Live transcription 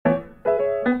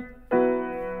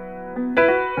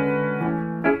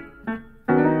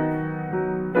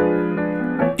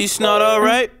It's not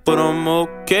alright, but I'm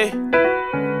okay.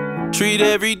 Treat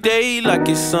every day like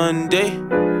it's Sunday.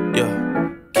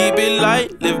 Yeah, keep it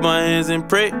light, lift my hands and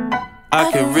pray.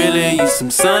 I can really use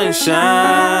some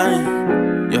sunshine.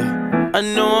 Yeah, I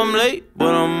know I'm late,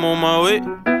 but I'm on my way.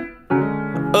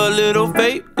 A little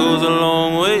faith goes a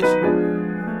long ways.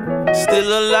 Still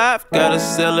alive, gotta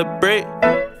celebrate.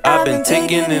 I've been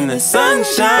taking in the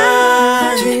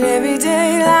sunshine. Treat every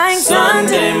day like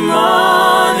Sunday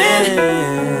morning.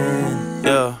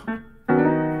 Yeah,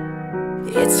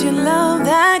 it's your love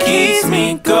that keeps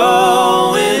me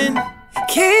going.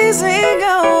 Keeps me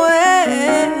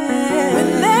going.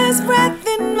 When there's breath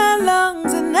in my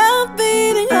lungs and I'm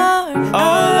beating hard,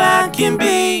 All I can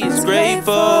be is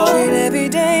grateful. treat every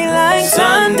day like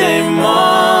Sunday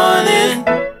morning.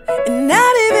 and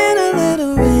not even a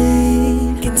little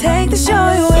rain can take the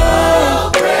joy away.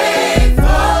 So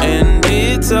grateful. And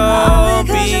it's all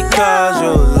because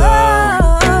your love.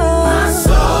 My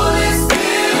soul is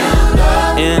filled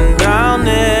up, and I'll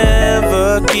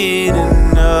never get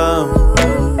enough.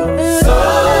 So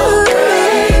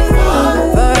grateful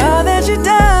for all that you've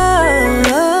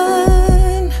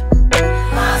done.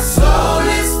 my soul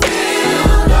is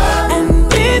filled up,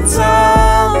 And it's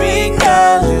all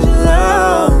because you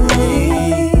love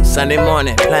me. Sunday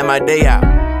morning, plan my day out.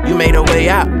 You made a way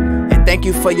out. And thank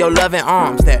you for your loving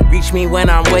arms that reach me when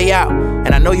I'm way out.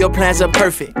 And I know your plans are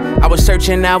perfect. I was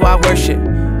searching, now I worship.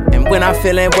 And when I'm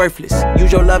feeling worthless,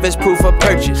 use your love as proof of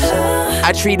purchase.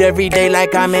 I treat every day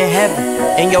like I'm in heaven.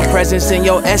 In your presence, in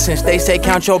your essence, they say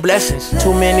count your blessings.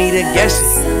 Too many to guess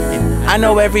it. And I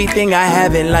know everything I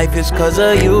have in life is cause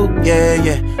of you, yeah,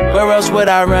 yeah. Where else would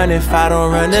I run if I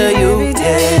don't run to you? every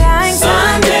day Yeah. like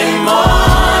Sunday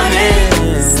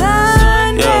morning.